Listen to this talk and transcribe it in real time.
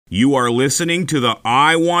You are listening to the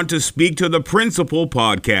I Want to Speak to the Principal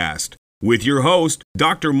podcast with your host,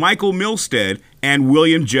 Dr. Michael Milstead and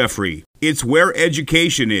William Jeffrey. It's where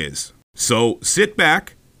education is. So sit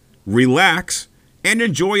back, relax, and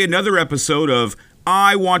enjoy another episode of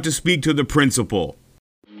I Want to Speak to the Principal.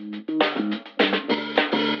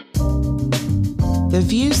 The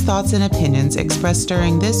views, thoughts, and opinions expressed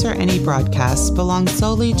during this or any broadcast belong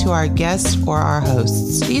solely to our guests or our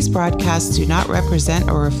hosts. These broadcasts do not represent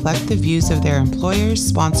or reflect the views of their employers,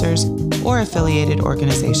 sponsors, or affiliated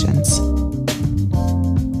organizations.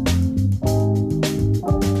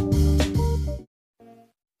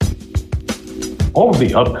 Over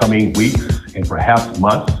the upcoming weeks and perhaps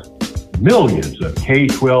months, millions of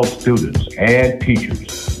K-12 students and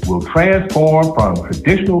teachers will transform from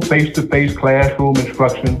traditional face-to-face classroom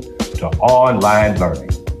instruction to online learning.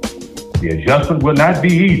 The adjustment will not be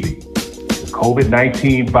easy. The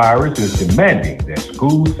COVID-19 virus is demanding that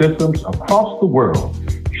school systems across the world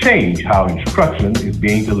change how instruction is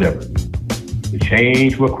being delivered. The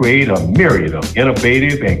change will create a myriad of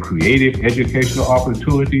innovative and creative educational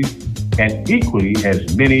opportunities and equally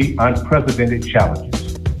as many unprecedented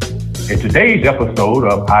challenges. In today's episode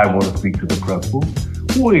of I Want to Speak to the Principal,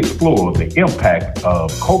 we'll explore the impact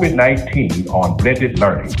of COVID-19 on blended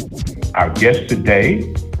learning. Our guests today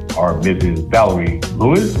are Mrs. Valerie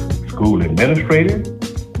Lewis, School Administrator,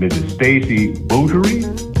 Mrs. Stacy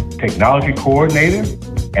Bougere, Technology Coordinator,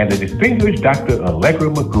 and the distinguished Dr. Allegra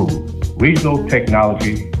McGould, Regional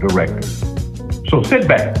Technology Director. So sit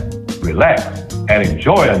back, relax, and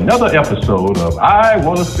enjoy another episode of I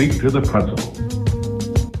Want to Speak to the Principal.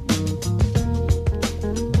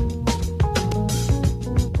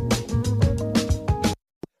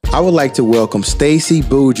 I would like to welcome Stacy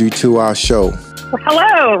Bougere to our show. Well,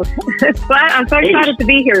 hello. I'm so excited to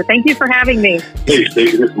be here. Thank you for having me. Hey,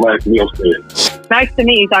 Stacy, this is Mike Milstead. Nice to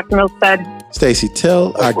meet you, Dr. Milstead. Stacy,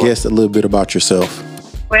 tell our guests a little bit about yourself.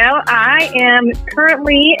 Well, I am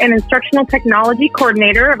currently an instructional technology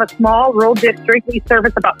coordinator of a small rural district. We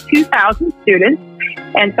service about 2,000 students.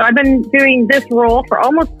 And so I've been doing this role for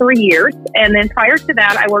almost 3 years. And then prior to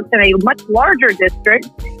that, I worked in a much larger district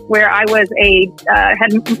where I was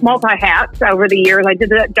had multi-hats over the years. I did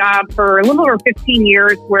that job for a little over 15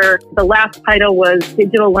 years, where the last title was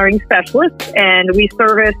Digital Learning Specialist. And we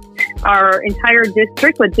serviced our entire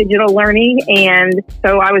district with digital learning. And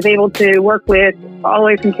so I was able to work with all the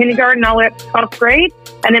way from kindergarten all the way up to 12th grade.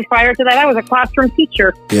 And then prior to that, I was a classroom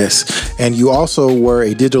teacher. Yes. And you also were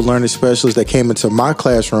a digital learning specialist that came into my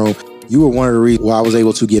classroom. You were one of the reasons why I was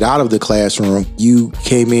able to get out of the classroom. You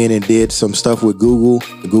came in and did some stuff with Google,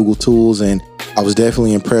 the Google tools, and I was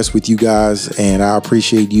definitely impressed with you guys. And I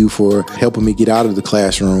appreciate you for helping me get out of the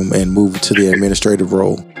classroom and move to the administrative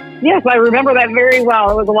role. Yes, I remember that very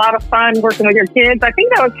well. It was a lot of fun working with your kids. I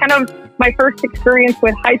think that was kind of my first experience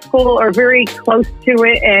with high school, or very close to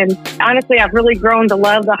it. And honestly, I've really grown to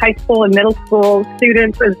love the high school and middle school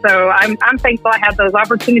students. And so I'm thankful I had those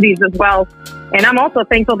opportunities as well. And I'm also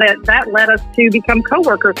thankful that led us to become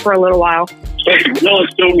coworkers for a little while. Will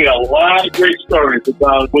has told me a lot of great stories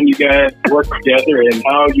about when you guys worked together and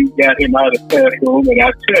how you got him out of the classroom. And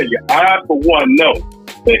I tell you, I, for one, know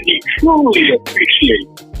that he truly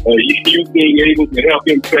appreciates you being able to help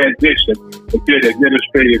him transition into an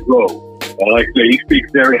administrative role. Like I say, he speaks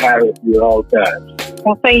very highly of you at all times.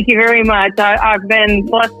 Well, thank you very much. I've been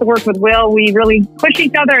blessed to work with Will. We really push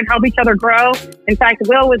each other and help each other grow. In fact,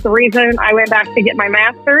 Will was the reason I went back to get my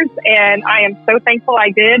master's, and I am so thankful I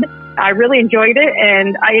did. I really enjoyed it,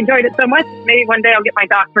 and I enjoyed it so much, maybe one day I'll get my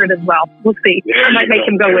doctorate as well. We'll see. I might make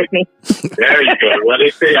him go with me. There you go. Well, they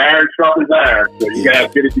say iron sharpens iron, so you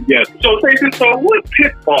got to get it together. So what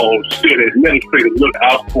pitfalls should administrators look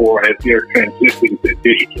out for as they're transitioning to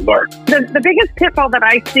digital learning? The biggest pitfall that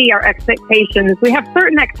I see are expectations. We have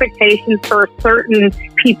certain expectations for certain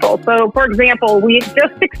people. So, for example, we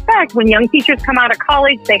just expect when young teachers come out of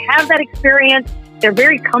college, they have that experience, they're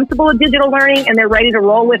very comfortable with digital learning, and they're ready to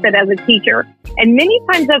roll with it as a teacher. And many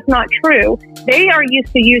times that's not true. They are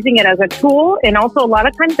used to using it as a tool, and also a lot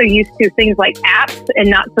of times they're used to things like apps and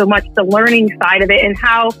not so much the learning side of it and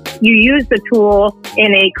how you use the tool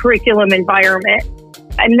in a curriculum environment.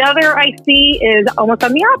 Another I see is almost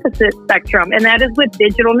on the opposite spectrum, and that is with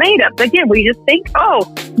digital natives. Again, we just think,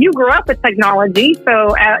 oh, you grew up with technology,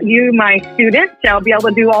 so you, my student, shall be able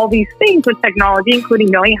to do all these things with technology, including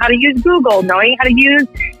knowing how to use Google, knowing how to use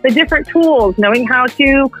the different tools, knowing how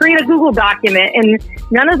to create a Google document. And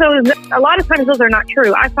none of those, a lot of times those are not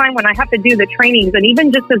true. I find when I have to do the trainings, and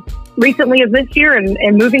even just as recently as this year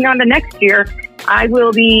and moving on to next year, I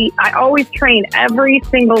always train every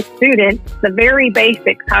single student the very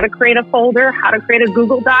basics, how to create a folder, how to create a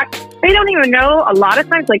Google Doc. They don't even know a lot of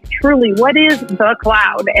times, like, truly, what is the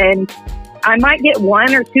cloud? And I might get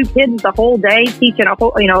 1 or 2 kids the whole day teaching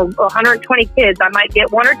 120 kids. I might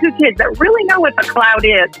get 1 or 2 kids that really know what the cloud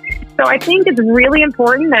is. So I think it's really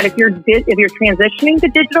important that if you're transitioning to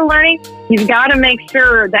digital learning, you've got to make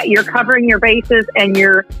sure that you're covering your bases and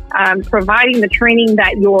you're providing the training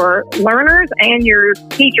that your learners and your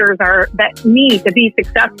teachers that need to be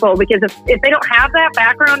successful. Because if they don't have that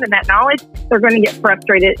background and that knowledge, they're going to get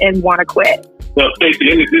frustrated and want to quit. Well, Stacey,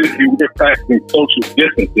 in this interview, we're practicing social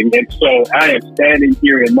distancing. And so I am standing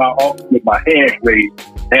here in my office with my hand raised,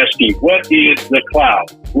 asking, what is the cloud?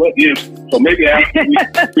 So maybe after we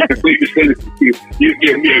complete the sentence, you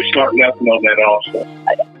give me a short lesson on that also.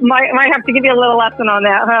 Might have to give you a little lesson on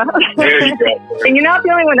that, huh? There you go. And you're not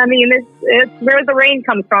the only one. I mean, it's where the rain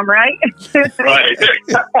comes from, right? Right.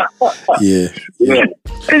 Yeah.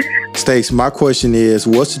 Stace, my question is,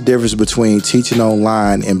 what's the difference between teaching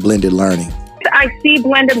online and blended learning? I see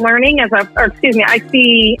blended learning I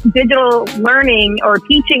see digital learning or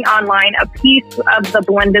teaching online a piece of the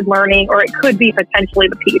blended learning, or it could be potentially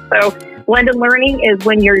the piece. So blended learning is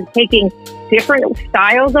when you're taking different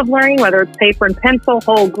styles of learning, whether it's paper and pencil,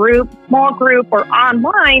 whole group, small group, or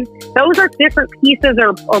online. Those are different pieces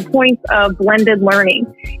or points of blended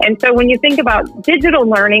learning. And so when you think about digital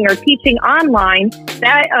learning or teaching online,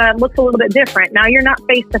 that looks a little bit different. Now you're not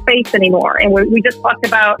face-to-face anymore. And we just talked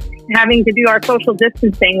about having to do our social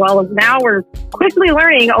distancing. Well, now we're quickly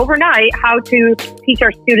learning overnight how to teach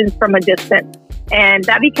our students from a distance. And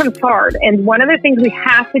that becomes hard. And one of the things we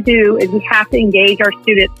have to do is we have to engage our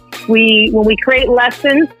students. When we create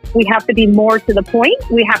lessons, we have to be more to the point.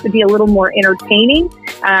 We have to be a little more entertaining.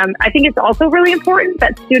 I think it's also really important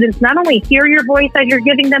that students not only hear your voice as you're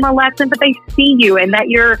giving them a lesson, but they see you and that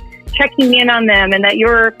you're checking in on them and that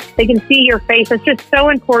they can see your face. It's just so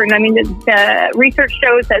important. I mean, the research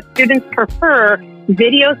shows that students prefer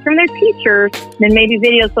videos from their teachers than maybe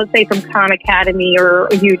videos, let's say, from Khan Academy or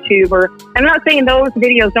YouTube. I'm not saying those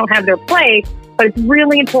videos don't have their place, but it's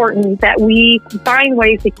really important that we find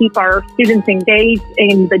ways to keep our students engaged,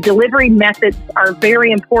 and the delivery methods are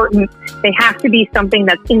very important. They have to be something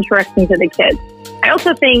that's interesting to the kids. I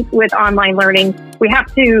also think with online learning, we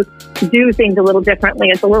have to do things a little differently.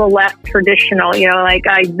 It's a little less traditional.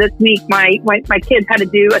 This week, my kids had to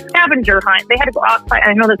do a scavenger hunt. They had to go outside.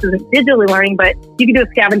 I know this isn't digitally learning, but you can do a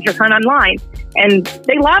scavenger hunt online. And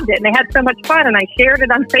they loved it, and they had so much fun. And I shared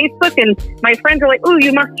it on Facebook, and my friends were like, "Ooh,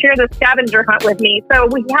 you must share the scavenger hunt with me." So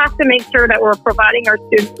we have to make sure that we're providing our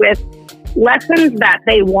students with lessons that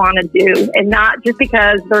they want to do, and not just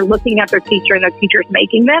because they're looking at their teacher and their teacher's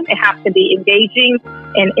making them. It has to be engaging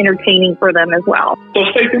and entertaining for them as well. So,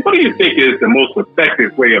 Stacey, what do you think is the most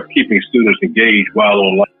effective way of keeping students engaged while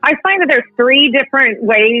online? I find that there's 3 different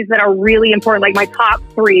ways that are really important, like my top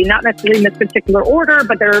 3, not necessarily in this particular order,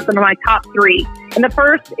 but they're some of my top 3. And the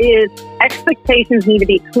first is expectations need to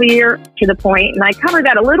be clear, to the point. And I covered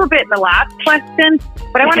that a little bit in the last question,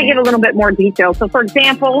 but I want to give a little bit more detail. So, for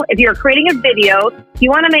example, if you're creating a video, you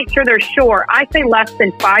want to make sure they're short. I say less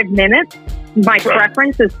than 5 minutes. My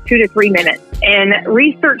preference is 2 to 3 minutes. And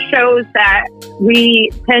research shows that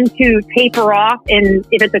we tend to taper off. And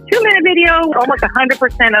if it's a 2-minute video, almost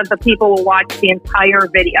 100% of the people will watch the entire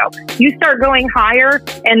video. You start going higher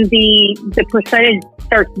and the percentage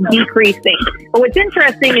starts decreasing. But what's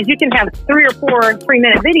interesting is you can have 3 or 4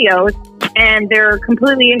 3-minute videos, and they're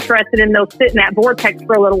completely interested, and they'll sit in that vortex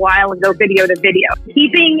for a little while and go video to video.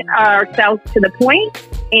 Keeping ourselves to the point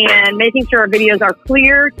and making sure our videos are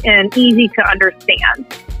clear and easy to understand.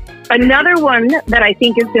 Another one that I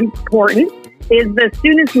think is important is the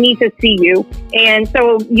students need to see you. And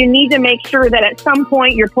so you need to make sure that at some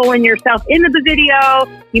point you're pulling yourself into the video.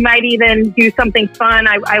 You might even do something fun.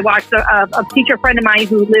 I watched a teacher friend of mine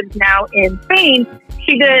who lives now in Spain.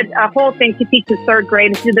 She did a whole thing. She teaches 3rd grade,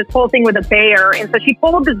 and she did this whole thing with a bear. And so she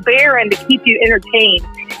pulled this bear in to keep you entertained.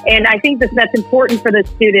 And I think that's important for the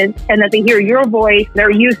students, and that they hear your voice. They're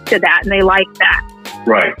used to that, and they like that.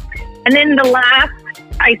 Right. And then the last,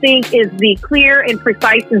 I think, is the clear and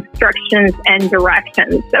precise instructions and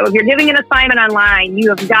directions. So if you're giving an assignment online, you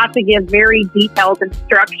have got to give very detailed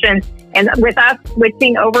instructions. And with us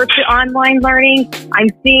switching over to online learning, I'm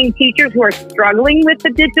seeing teachers who are struggling with the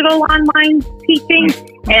digital online teaching,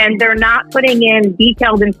 and they're not putting in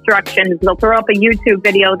detailed instructions. They'll throw up a YouTube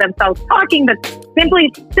video themselves talking, but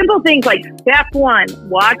simple things like step 1,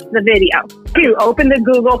 watch the video. 2, open the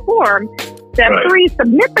Google form. Step 3,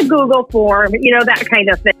 submit the Google form, that kind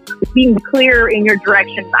of thing. Being clear in your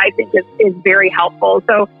directions, I think, is very helpful.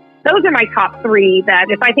 So those are my top three that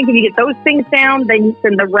if you get those things down, then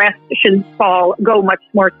the rest should go much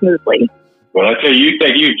more smoothly. Well, I tell you,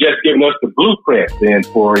 you've just given us the blueprint then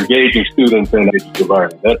for engaging students in digital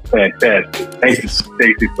learning. That's fantastic. Thank you,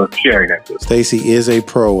 Stacey, for sharing that with us. Stacey is a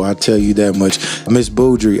pro, I tell you that much. Ms.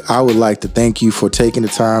 Boudry, I would like to thank you for taking the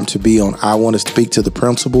time to be on I Want to Speak to the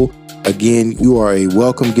Principal. Again, you are a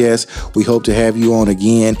welcome guest. We hope to have you on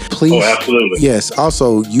again. Please. Oh, absolutely. Yes.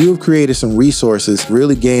 Also, you have created some resources,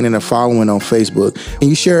 really gaining a following on Facebook. Can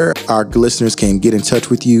you share our listeners can get in touch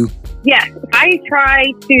with you? Yes, I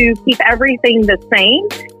try to keep everything the same.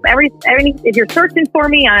 If you're searching for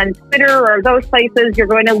me on Twitter or those places, you're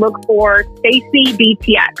going to look for Stacey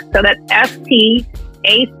BTX. So that's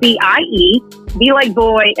STACIE, B like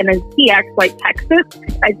boy, and then TX like Texas.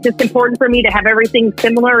 It's just important for me to have everything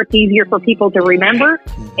similar. It's easier for people to remember.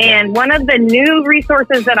 And one of the new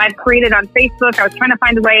resources that I've created on Facebook, I was trying to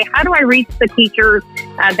find a way, how do I reach the teachers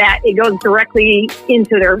that it goes directly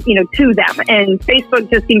into their, to them? And Facebook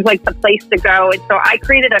just seems like the place to go. And so I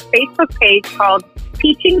created a Facebook page called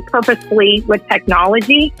Teaching Purposefully with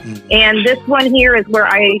Technology. And this one here is where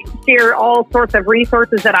I share all sorts of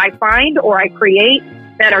resources that I find or I create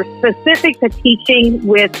that are specific to teaching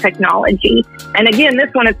with technology. And again,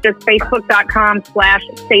 this one is just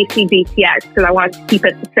facebook.com/StaceyBTX because I want to keep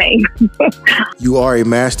it the same. You are a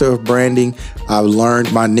master of branding. I've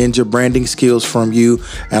learned my ninja branding skills from you,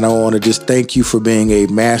 and I want to just thank you for being a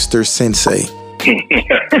master sensei. I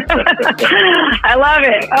love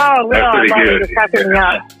it. Oh, well, I love it. It's cracking me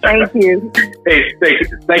up. Thank you. Hey,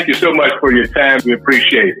 Stacey, thank you so much for your time. We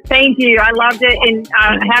appreciate it. Thank you. I loved it, and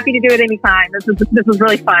I'm happy to do it anytime. This was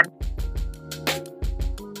really fun.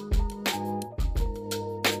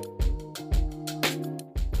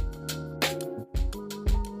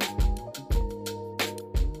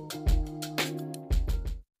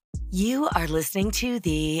 You are listening to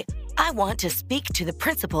the I Want to Speak to the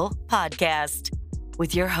Principal podcast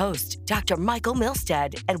with your host, Dr. Michael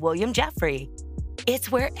Milstead and William Jeffrey.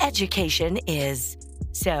 It's where education is.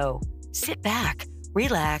 So sit back,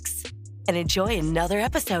 relax, and enjoy another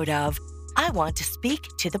episode of I Want to Speak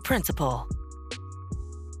to the Principal.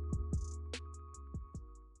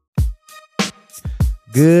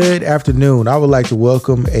 Good afternoon. I would like to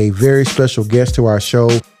welcome a very special guest to our show,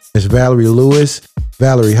 Ms. Valerie Lewis.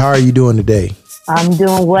 Valerie, how are you doing today? I'm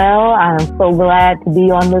doing well. I'm so glad to be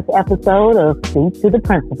on this episode of Speak to the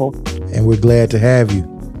Principal. And we're glad to have you.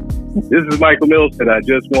 This is Michael Milstead. I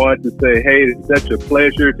just wanted to say, hey, it's such a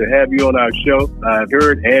pleasure to have you on our show. I've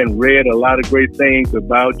heard and read a lot of great things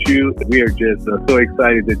about you. We are just so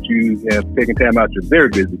excited that you have taken time out your very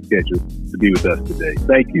busy schedule to be with us today.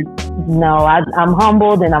 Thank you. No, I'm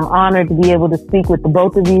humbled and I'm honored to be able to speak with the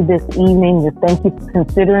both of you this evening. Just thank you for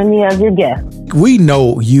considering me as your guest. We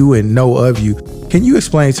know you and know of you. Can you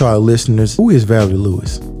explain to our listeners, who is Valerie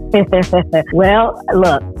Lewis? Well,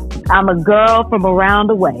 look, I'm a girl from around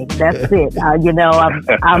the way. That's it.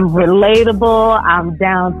 I'm relatable. I'm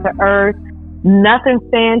down to earth. Nothing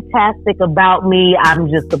fantastic about me. I'm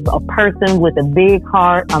just a person with a big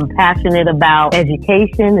heart. I'm passionate about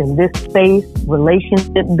education in this space,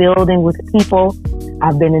 relationship building with people.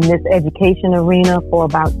 I've been in this education arena for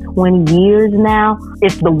about 20 years now.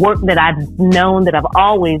 It's the work that I've known that I've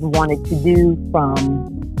always wanted to do from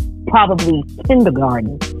probably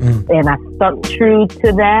kindergarten. And I stuck true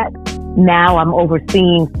to that. Now I'm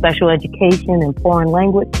overseeing special education and foreign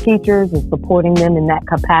language teachers and supporting them in that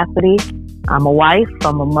capacity. I'm a wife.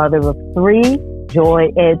 I'm a mother of 3.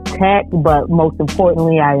 Enjoy ed tech, but most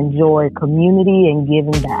importantly, I enjoy community and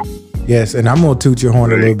giving back. Yes, and I'm going to toot your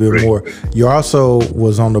horn a little bit more. You also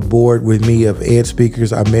was on the board with me of Ed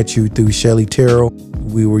Speakers. I met you through Shelly Terrell.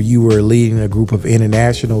 You were leading a group of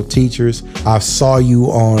international teachers. I saw you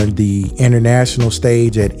on the international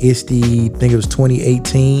stage at ISTE, I think it was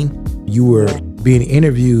 2018. You were being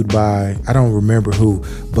interviewed by, I don't remember who,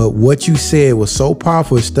 but what you said was so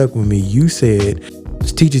powerful, it stuck with me. You said,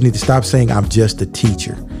 teachers need to stop saying, I'm just a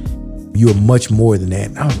teacher. You're much more than that.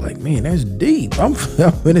 And I was like, man, that's deep. I'm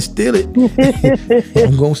going to steal it.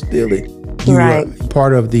 I'm going to steal it. You are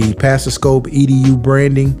part of the Pastor-Scope EDU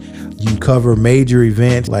branding. You cover major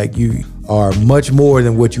events. Like, you are much more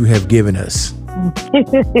than what you have given us.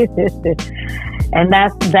 And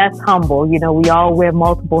that's humble. You know, we all wear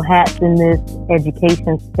multiple hats in this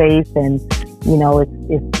education space, and you know,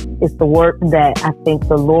 it's the work that I think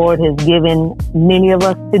the Lord has given many of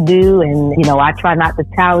us to do. And you know, I try not to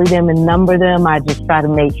tally them and number them. I just try to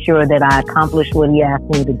make sure that I accomplish what He asked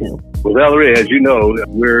me to do. Well, Valerie, as you know,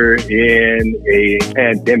 we're in a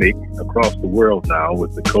pandemic across the world now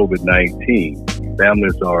with the COVID-19.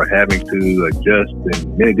 families are having to adjust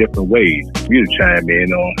in many different ways. You to chime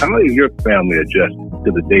in on how is your family adjusting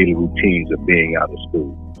to the daily routines of being out of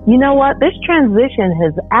school? You know what? This transition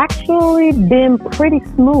has actually been pretty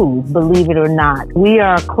smooth, believe it or not. We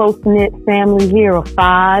are a close-knit family here of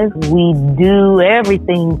 5. We do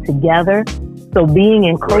everything together. So being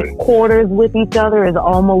in close quarters with each other is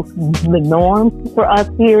almost the norm for us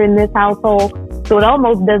here in this household. So it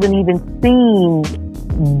almost doesn't even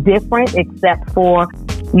seem different, except for,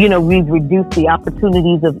 we've reduced the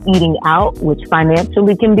opportunities of eating out, which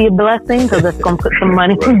financially can be a blessing because it's going to put some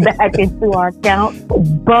money back into our account.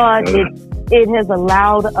 But it has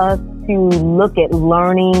allowed us to look at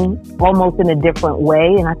learning almost in a different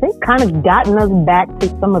way. And I think kind of gotten us back to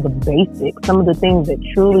some of the basics, some of the things that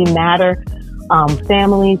truly matter.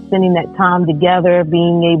 Families spending that time together,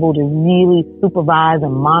 being able to really supervise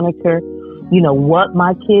and monitor, what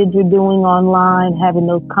my kids are doing online, having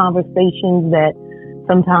those conversations that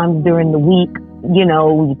sometimes during the week,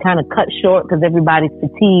 you kind of cut short because everybody's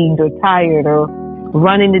fatigued or tired or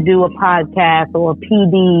running to do a podcast or a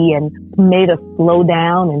PD and made us slow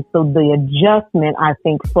down. And so the adjustment, I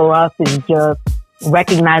think, for us is just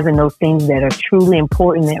recognizing those things that are truly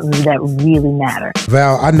important, that really matter.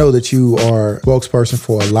 Val, I know that you are a spokesperson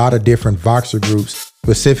for a lot of different Voxer groups.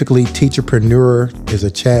 Specifically, Teacherpreneur is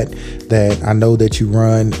a chat that I know that you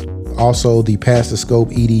run. Also, the Pastor-Scope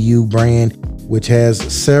EDU brand, which has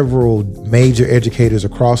several major educators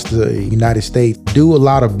across the United States, do a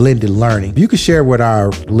lot of blended learning. If you could share with our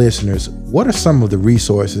listeners, what are some of the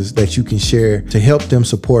resources that you can share to help them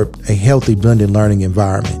support a healthy blended learning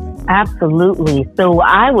environment? Absolutely. So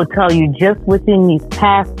I would tell you, just within these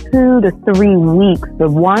past 2 to 3 weeks, the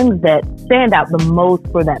ones that stand out the most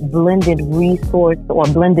for that blended resource or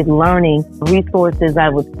blended learning resources, I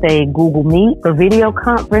would say Google Meet for video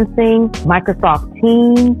conferencing, Microsoft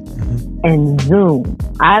Teams, and Zoom.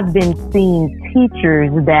 I've been seeing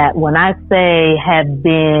teachers that, when I say have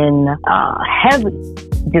been heavy,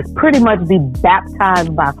 just pretty much be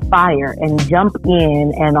baptized by fire and jump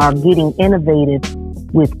in and are getting innovative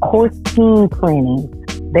with course team planning.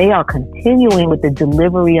 They are continuing with the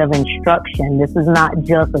delivery of instruction. This is not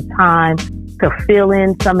just a time to fill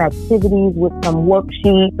in some activities with some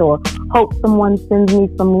worksheets or hope someone sends me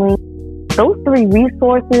some links. Those 3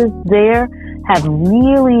 resources there have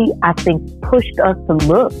really, I think, pushed us to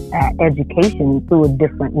look at education through a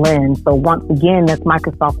different lens. So once again, that's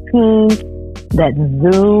Microsoft Teams, that's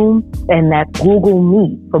Zoom, and that's Google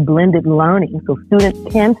Meet for blended learning. So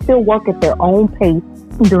students can still work at their own pace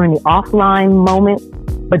during the offline moment,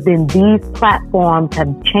 but then these platforms have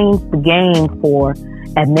changed the game for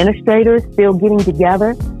administrators still getting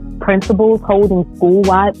together, principals holding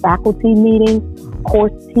school-wide faculty meetings,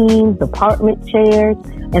 course teams, department chairs,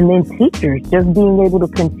 and then teachers just being able to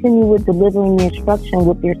continue with delivering the instruction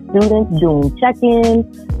with their students, doing check-ins,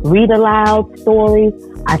 read aloud stories.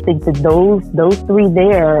 I think that those 3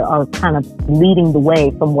 there are kind of leading the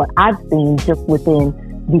way from what I've seen just within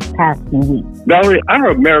these past few weeks. Valerie,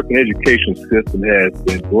 our American education system has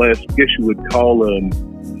been blessed. I guess you would call them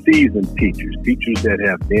seasoned teachers that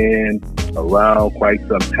have been around quite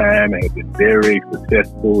some time and have been very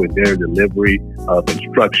successful in their delivery of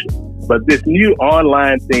instruction. But this new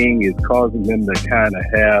online thing is causing them to kind of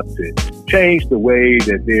have to change the way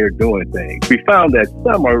that they're doing things. We found that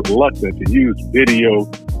some are reluctant to use video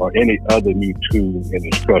or any other new tool in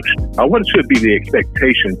instruction. What should be the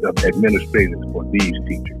expectations of administrators for these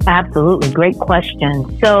teachers? Absolutely. Great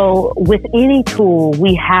question. So with any tool,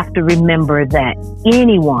 we have to remember that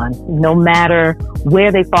anyone, no matter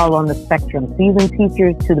where they fall on the spectrum, seasoned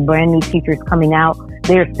teachers to the brand new teachers coming out,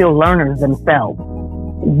 they're still learners themselves.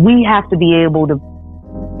 We have to be able to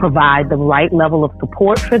provide the right level of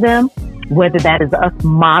support for them, whether that is us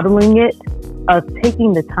modeling it, us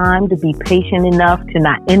taking the time to be patient enough to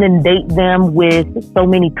not inundate them with so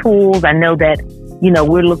many tools. I know that,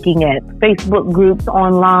 we're looking at Facebook groups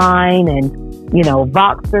online and,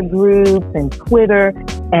 Voxer groups and Twitter,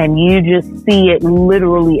 and you just see it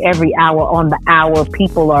literally every hour on the hour.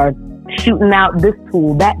 People are shooting out this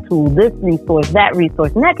tool, this resource, that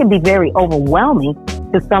resource. And that can be very overwhelming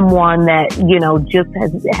to someone that, just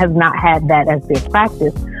has not had that as their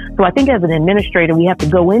practice. So I think as an administrator, we have to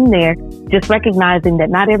go in there just recognizing that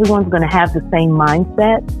not everyone's going to have the same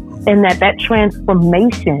mindset, and that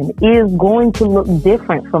transformation is going to look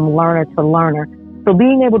different from learner to learner. So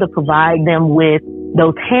being able to provide them with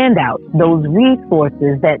those handouts, those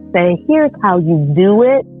resources that say, here's how you do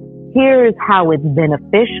it, here's how it's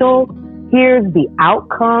beneficial, here's the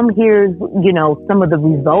outcome, here's, some of the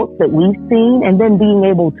results that we've seen, and then being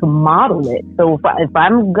able to model it. So if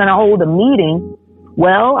I'm going to hold a meeting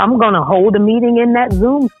Well, I'm going to hold a meeting in that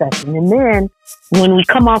Zoom session. And then when we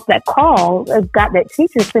come off that call, I've got that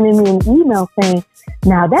teacher sending me an email saying,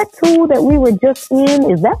 now that tool that we were just in,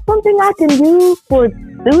 is that something I can use for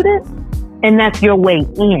students? And that's your way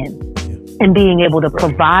in. And being able to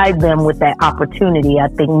provide them with that opportunity. I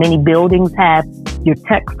think many buildings have your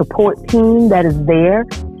tech support team that is there,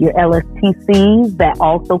 your LSTCs that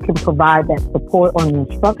also can provide that support on the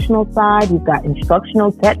instructional side. You've got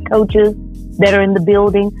instructional tech coaches that are in the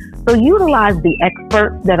building. So utilize the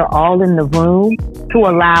experts that are all in the room to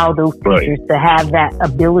allow those teachers to have that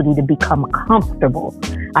ability to become comfortable.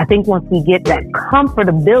 I think once we get that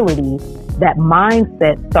comfortability, that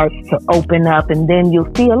mindset starts to open up, and then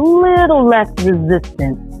you'll see a little less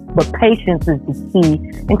resistance. But patience is the key,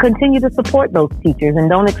 and continue to support those teachers, and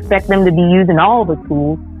don't expect them to be using all the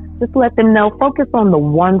tools. Just let them know, focus on the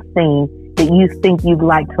one thing that you think you'd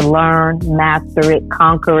like to learn, master it,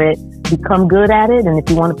 conquer it, become good at it. And if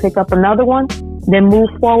you want to pick up another one, then move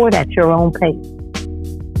forward at your own pace.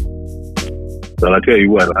 Well, I tell you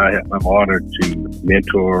what, I'm honored to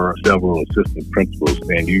mentor several assistant principals,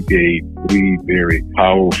 and you gave 3 very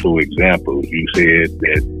powerful examples. You said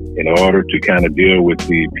that in order to kind of deal with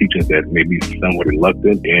the teachers that may be somewhat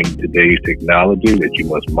reluctant in today's technology, that you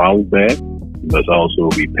must model that. You must also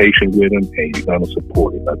be patient with them, and you're going to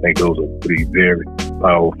support it. I think those are 3 very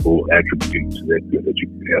powerful attributes that you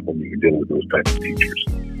can have when you're dealing with those types of teachers.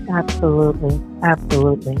 Absolutely.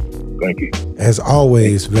 Absolutely. Thank you. As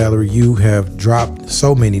always, Valerie, you have dropped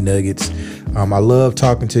so many nuggets. I love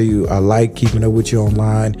talking to you. I like keeping up with you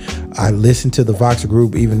online. I listen to the Voxer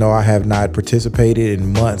group, even though I have not participated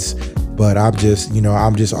in months. But I'm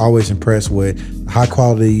just always impressed with high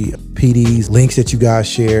quality PDs, links that you guys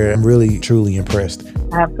share. I'm really, truly impressed.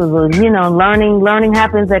 Absolutely. Learning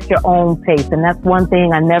happens at your own pace. And that's one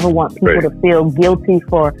thing I never want people to feel guilty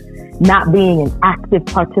for not being an active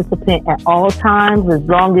participant at all times. As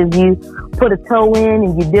long as you put a toe in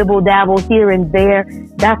and you dibble dabble here and there,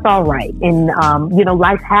 that's all right. And,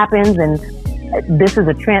 life happens, and this is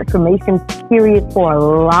a transformation period for a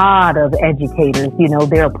lot of educators.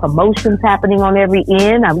 There are promotions happening on every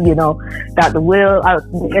end. Dr. Will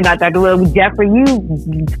Jeffrey, you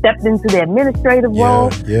stepped into the administrative role.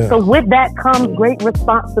 Yeah. So with that comes great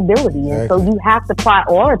responsibility. And so you have to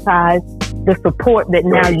prioritize the support that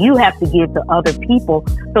now you have to give to other people.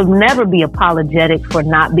 So never be apologetic for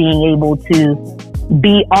not being able to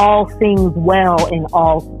be all things well in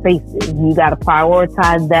all spaces. You got to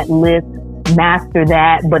prioritize that list, master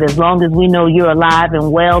that. But as long as we know you're alive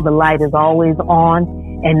and well, the light is always on,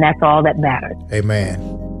 and that's all that matters. Amen.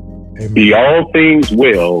 Be all things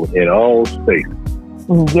well in all spaces.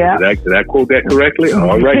 Yeah. Did I quote that correctly?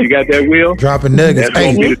 All right, you got that, Will? Dropping nuggets. That's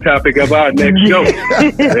going to be the topic of our next show.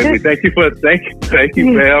 Thank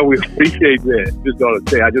you, Val. We appreciate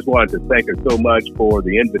that. I just wanted to thank her so much for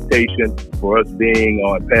the invitation, for us being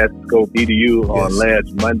on Passcope EDU on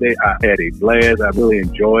last Monday. I had a blast. I really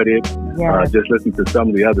enjoyed it. Just listening to some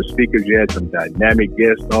of the other speakers. You had some dynamic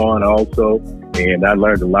guests on also, and I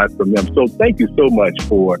learned a lot from them. So thank you so much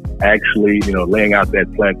for actually, laying out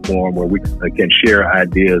that platform where we can share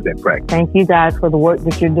ideas and practice. Thank you guys for the work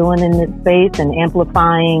that you're doing in this space and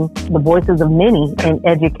amplifying the voices of many in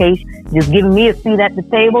education. Just giving me a seat at the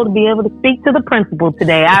table to be able to speak to the principal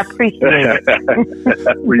today. I appreciate it.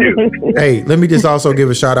 For you. Hey, let me just also give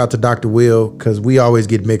a shout out to Dr. Will, because we always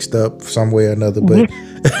get mixed up some way or another. But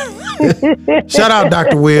shout out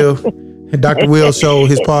Dr. Will. And Dr. Will show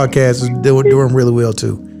his podcast is doing really well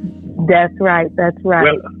too. That's right.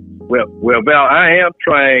 Well, Val, I am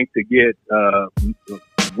trying to get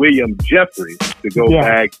William Jeffrey to go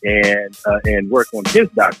back and work on his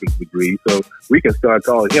doctorate degree, so we can start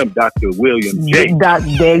calling him Dr. William J.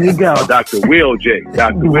 There you go. Dr. Will J.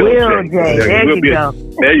 Dr. Will J. There you go.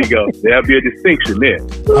 There you go. There'll be a distinction there.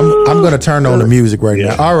 I'm going to turn on the music right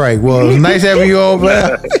now. All right. Well, it's nice having you on,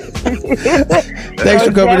 Val. Thanks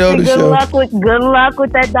for coming on the show. Good luck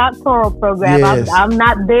with that doctoral program. Yes. I'm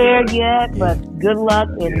not there yet, but good luck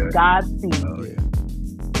and Godspeed. Oh, yeah.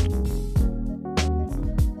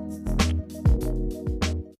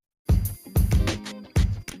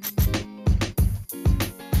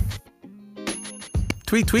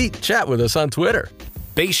 Tweet, chat with us on Twitter.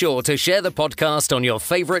 Be sure to share the podcast on your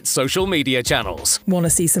favorite social media channels. Want to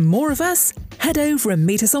see some more of us? Head over and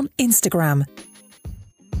meet us on Instagram.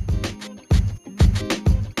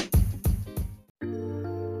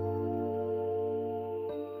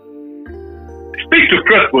 Speak to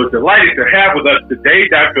Principal is delighted to have with us today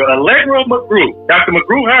Dr. Allegra McGrew. Dr.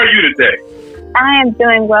 McGrew, how are you today? I am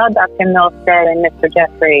doing well, Dr. Milstead and Mr.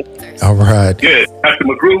 Jeffrey. All right. Good. Dr.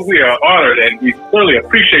 McGrew, we are honored and we really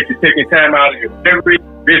appreciate you taking time out of your very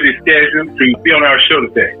busy schedule to be on our show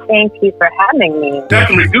today. Thank you for having me.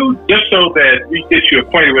 Dr. McGrew, just so that we get you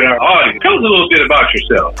acquainted with our audience, tell us a little bit about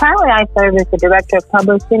yourself. Currently, I serve as the Director of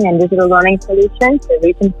Publishing and Digital Learning Solutions at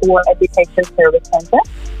Region 4 Education Service Center.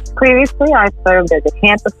 Previously, I served as a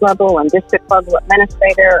campus level and district level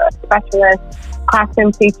administrator, a specialist,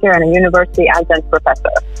 classroom teacher, and a university adjunct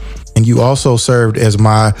professor. And you also served as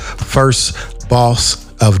my first boss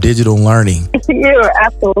of digital learning. You're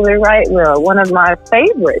absolutely right, Will. One of my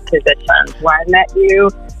favorite positions where I met you,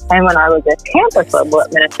 and when I was a campus level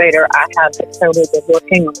administrator, I had the privilege of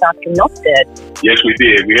working with Dr. Milstead. Yes, we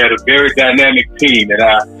did. We had a very dynamic team, and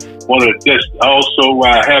I want to just also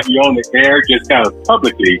have you on the air, just kind of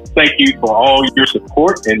publicly thank you for all your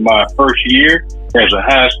support in my first year as a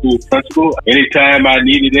high school principal. Anytime I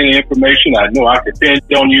needed any information, I know I could depend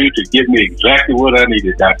on you to give me exactly what I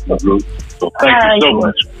needed, Dr. McGrew. So thank you so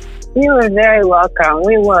much. You were very welcome.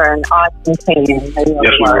 We were an awesome team. Yes, we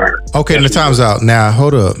were. Okay, yes, the time's out. Now,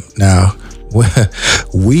 hold up. Now,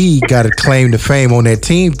 we got to claim the fame on that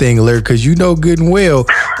team thing, Larry, because you know good and well,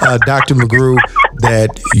 Dr. McGrew, that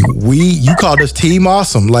you called us Team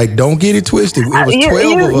Awesome. Like, don't get it twisted. It was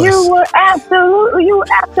 12 of us. You were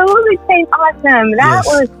absolutely Team Awesome. That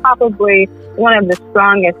was probably one of the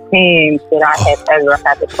strongest teams that I have ever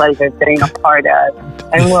had the pleasure of being a part of.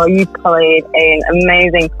 And well, you played an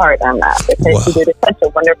amazing part in that because you did such a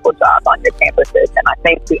wonderful job on your campuses. And I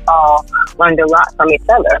think we all learned a lot from each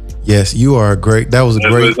other. Yes, you are great. That was a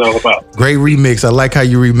great remix. I like how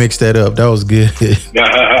you remixed that up. That was good.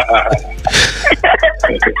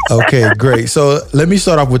 Okay, great. So let me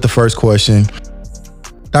start off with the first question.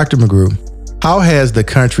 Dr. McGrew, how has the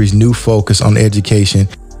country's new focus on education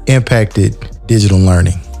impacted digital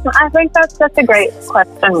learning? I think that's such a great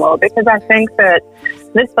question, Will, because I think that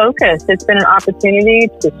this focus, it's been an opportunity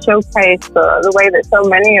to showcase the way that so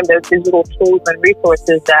many of those digital tools and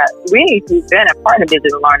resources that we who've been a part of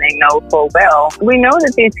digital learning know full well. We know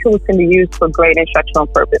that these tools can be used for great instructional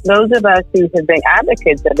purpose. Those of us who have been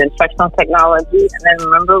advocates of instructional technology, and then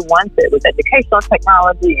remember once it was educational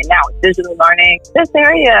technology and now it's digital learning, this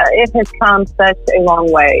area, it has come such a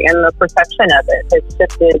long way and the perception of it has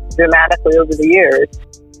shifted dramatically over the years.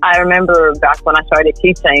 I remember back when I started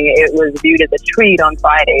teaching, it was viewed as a treat on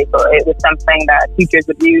Fridays, or it was something that teachers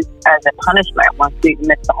would use as a punishment once we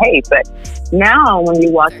misbehaved. But now when you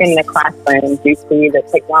walk in the classrooms, you see that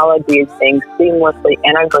technology is being seamlessly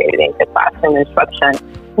integrated into classroom instruction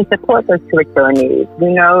to support those curricular needs.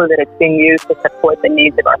 We know that it's being used to support the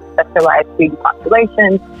needs of our specialized student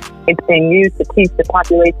populations. It's being used to teach the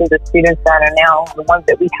populations of students that are now the ones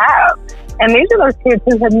that we have. And these are those kids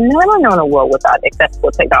who have never known a world without accessible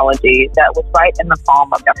technology that was right in the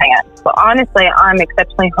palm of their hands. But honestly, I'm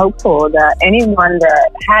exceptionally hopeful that anyone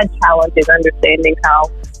that had challenges understanding how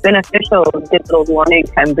beneficial digital learning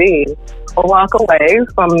can be will walk away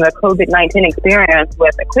from the COVID-19 experience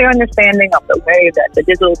with a clear understanding of the way that the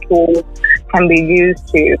digital tools can be used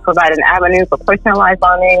to provide an avenue for personalized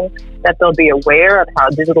learning, that they'll be aware of how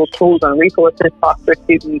digital tools and resources foster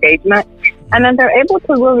student engagement, and then they're able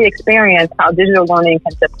to really experience how digital learning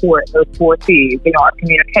can support those 4 C's, our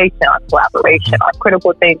communication, our collaboration, our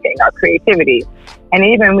critical thinking, our creativity. And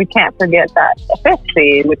even we can't forget that 5th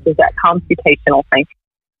C, which is that computational thinking.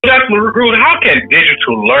 Dr. McGrew, how can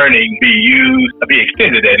digital learning be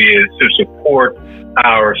extended, that is, to support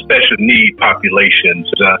our special need populations,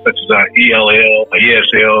 such as our ELL,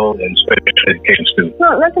 ESL, and special education students?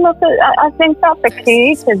 Well, I think that the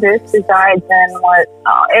key to this resides in what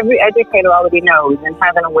every educator already knows and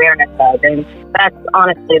has an awareness of, and that's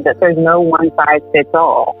honestly that there's no one size fits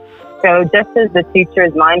all. So just as the teacher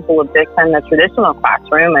is mindful of this in the traditional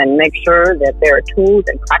classroom and make sure that there are tools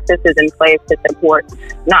and practices in place to support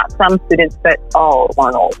not some students but all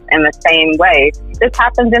learners in the same way, this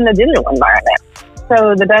happens in the digital environment.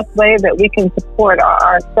 So the best way that we can support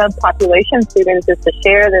our subpopulation students is to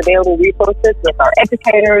share the available resources with our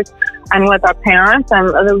educators and with our parents. And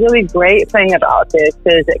the really great thing about this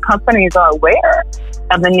is that companies are aware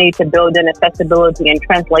of the need to build in accessibility and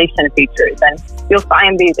translation features. And you'll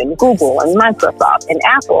find these in Google and Microsoft and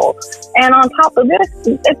Apple. And on top of this,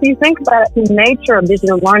 if you think about it, the nature of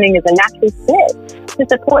digital learning is a natural fit to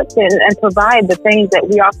support and provide the things that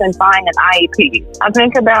we often find in IEPs. I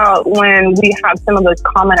think about when we have some of those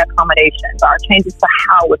common accommodations, our changes to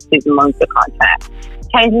how a student learns the content,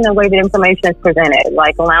 changing the way that information is presented,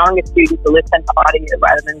 like allowing a student to listen to audio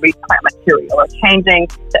rather than read plant material, or changing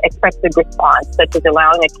the expected response, such as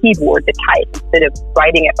allowing a keyboard to type instead of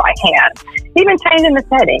writing it by hand. Even changing the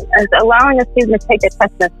setting, as allowing a student to take a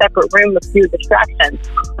test in a separate room with few distractions.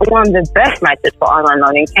 One of the best methods for online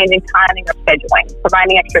learning, changing timing or scheduling,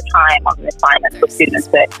 providing extra time on the assignments for students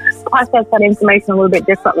that process that information a little bit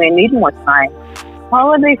differently and need more time.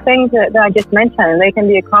 All of these things that I just mentioned, they can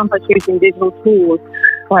be accomplished using digital tools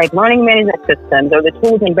like learning management systems or the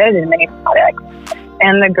tools embedded in many products.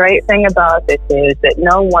 And the great thing about this is that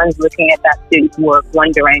no one's looking at that student's work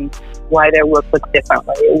wondering why their work looks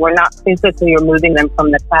differently. We're not physically removing them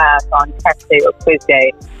from the class on test day or quiz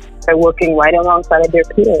day. They're working right alongside of their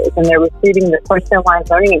peers, and they're receiving the personalized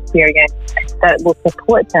learning experience that will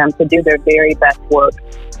support them to do their very best work.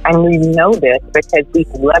 And we know this because we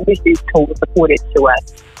can leverage these tools afforded to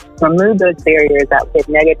us, remove those barriers that could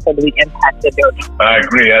negatively impact their learning. I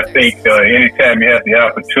agree. I think anytime you have the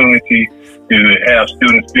opportunity to have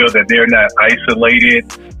students feel that they're not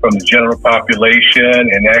isolated from the general population,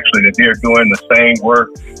 and actually that they're doing the same work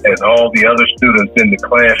as all the other students in the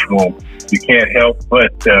classroom, you can't help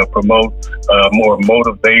but promote more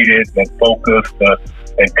motivated and focused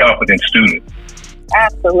and confident students.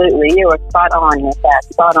 Absolutely. You are spot on with that.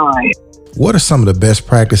 Spot on. What are some of the best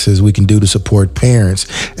practices we can do to support parents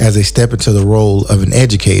as they step into the role of an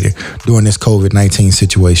educator during this COVID-19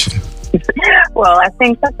 situation? Well, I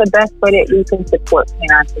think that's the best way that we can support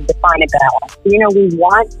parents is to find a balance. You know, we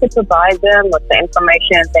want to provide them with the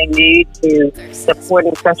information they need to support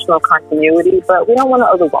instructional continuity, but we don't want to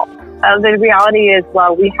overwhelm them. The reality is,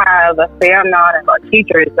 while we have a fair amount of our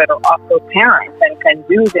teachers that are also parents and can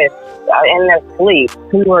do this in their sleep,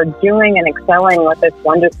 who are doing and excelling with this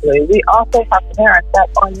wonderfully, we also have parents that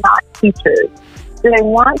are not teachers. Do they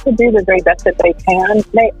want to do the very best that they can?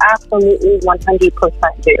 They absolutely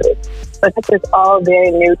 100% do. But this is all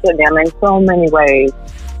very new to them in so many ways.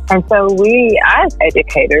 And so we, as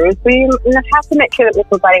educators, we have to make sure that we're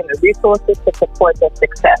providing the resources to support their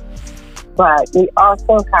success. But we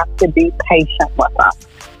also have to be patient with them.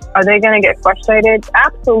 Are they going to get frustrated?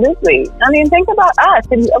 Absolutely. I mean, think about us.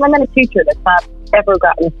 I'm a teacher that's not ever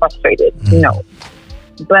gotten frustrated. No.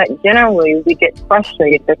 But generally, we get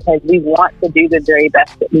frustrated because we want to do the very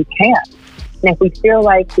best that we can. And if we feel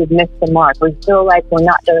like we've missed the mark, we feel like we're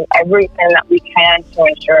not doing everything that we can to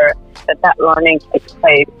ensure that learning takes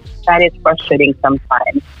place, that is frustrating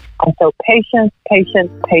sometimes. And so patience,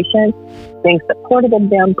 being supportive of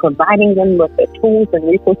them, providing them with the tools and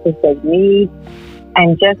resources they need,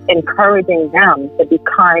 and just encouraging them to be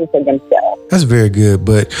kind to themselves. That's very good.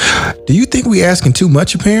 But do you think we're asking too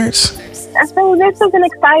much of parents? And so this is an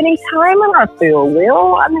exciting time in our field,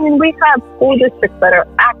 Will. I mean, we have school districts that are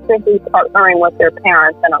actively partnering with their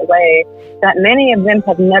parents in a way that many of them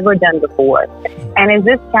have never done before. And is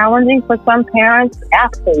this challenging for some parents?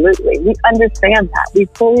 Absolutely. We understand that. We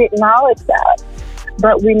fully acknowledge that.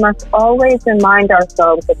 But we must always remind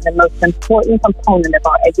ourselves that the most important component of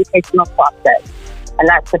our educational process, and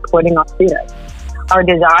that's supporting our students. Our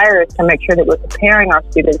desire is to make sure that we're preparing our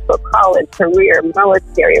students for college, career,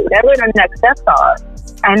 military, whatever their next steps are.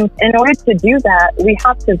 And in order to do that, we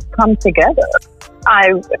have to come together.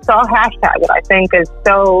 I saw a hashtag that I think is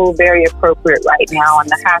so very appropriate right now, and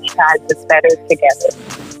the hashtag is Better Together.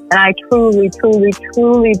 And I truly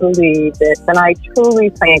believe this, and I truly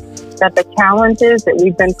think that the challenges that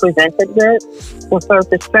we've been presented with will serve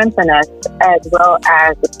to strengthen us as well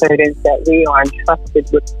as the burdens that we are entrusted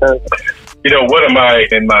with serving. You know, what am I,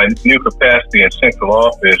 in my new capacity in central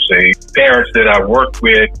office, parents that I work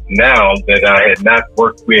with now that I had not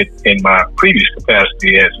worked with in my previous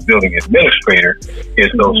capacity as a building administrator is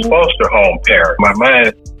those foster home parents. My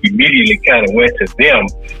mind immediately kind of went to them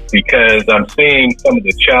because I'm seeing some of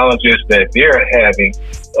the challenges that they're having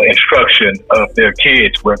instruction of their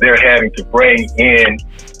kids, where they're having to bring in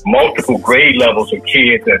multiple grade levels of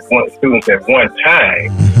kids students at one time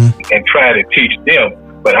and try to teach them.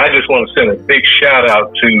 But I just want to send a big shout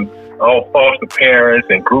out to all foster parents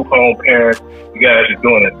and group home parents. You guys are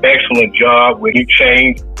doing an excellent job when you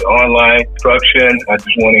change the online instruction. I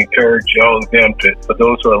just want to encourage all of them for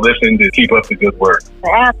those who are listening, to keep up the good work.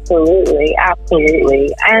 Absolutely.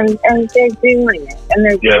 And they're doing it. And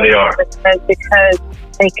they're doing they are. it because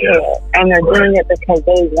they care. And they're doing it because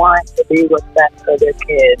they want to do what's best for their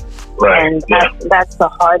kids. Right. And that's the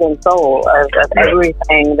heart and soul of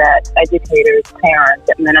everything that educators, parents,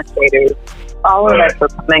 administrators, all of us are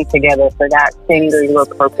coming together for that singular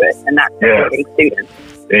purpose, and that's supporting students.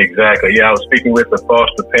 Exactly. Yeah, I was speaking with a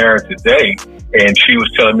foster parent today, And she was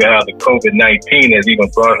telling me how the COVID-19 has even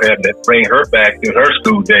brought her to bring her back to her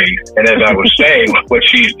school days. And as I was saying, what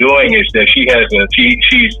she's doing is that she's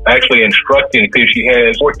actually instructing, because she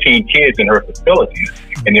has 14 kids in her facilities,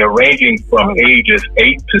 and they're ranging from ages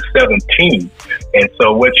 8 to 17. And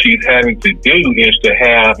so what she's having to do is to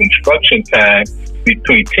have instruction time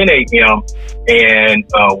between 10 a.m. and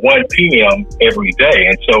 1 p.m. every day.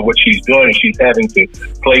 And so what she's doing is she's having to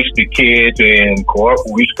place the kids in what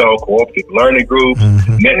we call cooperative learning groups.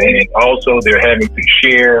 And also they're having to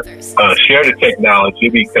share the technology,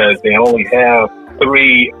 because they only have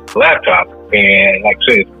 3 laptops. And like I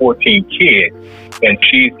said, it's 14 kids. And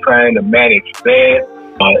she's trying to manage that.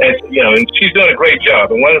 And she's doing a great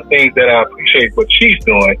job. And one of the things that I appreciate what she's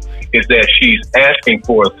doing is that she's asking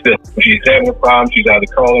for assistance. When she's having a problem, she's either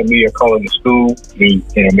calling me or calling the school,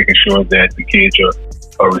 making sure that the kids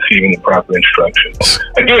are receiving the proper instruction.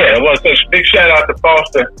 Again, I want to say a big shout out to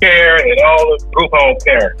foster care and all the group home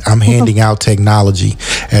parents. I'm handing out technology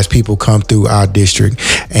as people come through our district,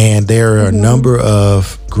 and there are a number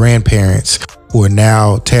of grandparents who are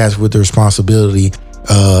now tasked with the responsibility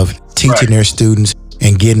of teaching their students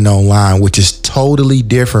and getting online, which is totally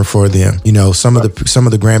different for them. Some of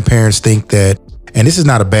the grandparents think that, and this is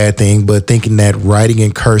not a bad thing, but thinking that writing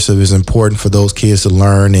in cursive is important for those kids to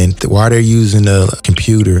learn, and while they're using the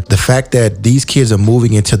computer, the fact that these kids are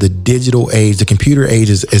moving into the digital age, the computer age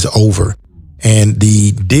is over, and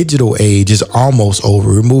the digital age is almost over.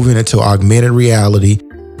 We're moving into augmented reality,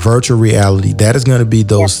 virtual reality. That is going to be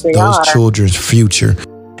those children's future.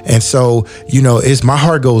 And so, my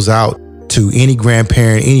heart goes out to any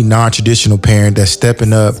grandparent, any non-traditional parent that's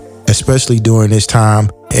stepping up, especially during this time,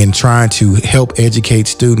 and trying to help educate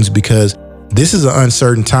students, because this is an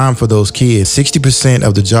uncertain time for those kids. 60%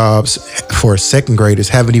 of the jobs for second graders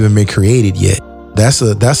haven't even been created yet. That's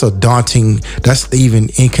a daunting, that's even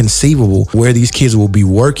inconceivable where these kids will be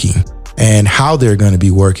working and how they're going to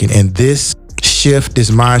be working. And this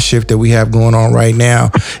mind shift that we have going on right now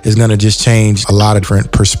is going to just change a lot of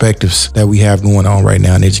different perspectives that we have going on right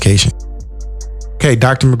now in education. Okay,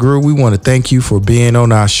 Dr. McGrew, we want to thank you for being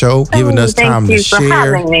on our show, giving us time to share. Thank you for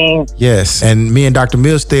having me. Yes, and me and Dr.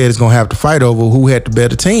 Milstead is going to have to fight over who had the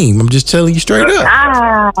better team. I'm just telling you straight up.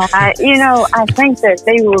 I think that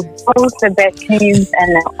they were both the best teams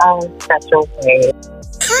in their own special way.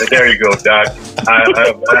 There you go, Doc. I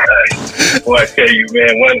tell you,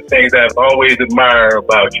 man, one of the things I've always admired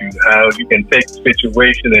about you, how you can take the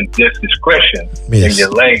situation and just discretion in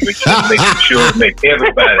your language and make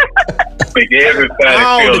everybody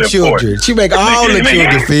all feel the children. important. She make all the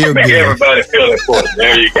children feel make good. Everybody feel important.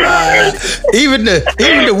 There you go. Even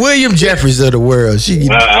the William Jeffries of the world. Some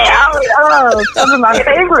of my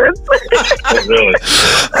favorites. Really.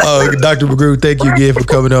 Dr. McGrew, thank you again for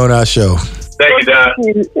coming on our show. Thank you, Doc.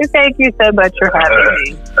 Thank you so much for having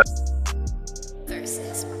me.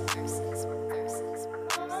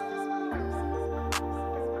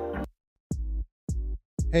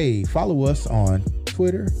 Hey, follow us on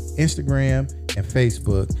Twitter, Instagram, and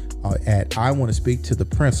Facebook at I Want to Speak to the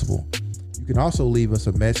Principal. You can also leave us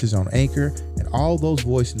a message on Anchor, and all those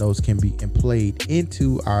voice notes can be played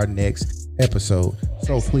into our next episode.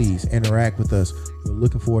 So please interact with us. We're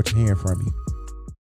looking forward to hearing from you.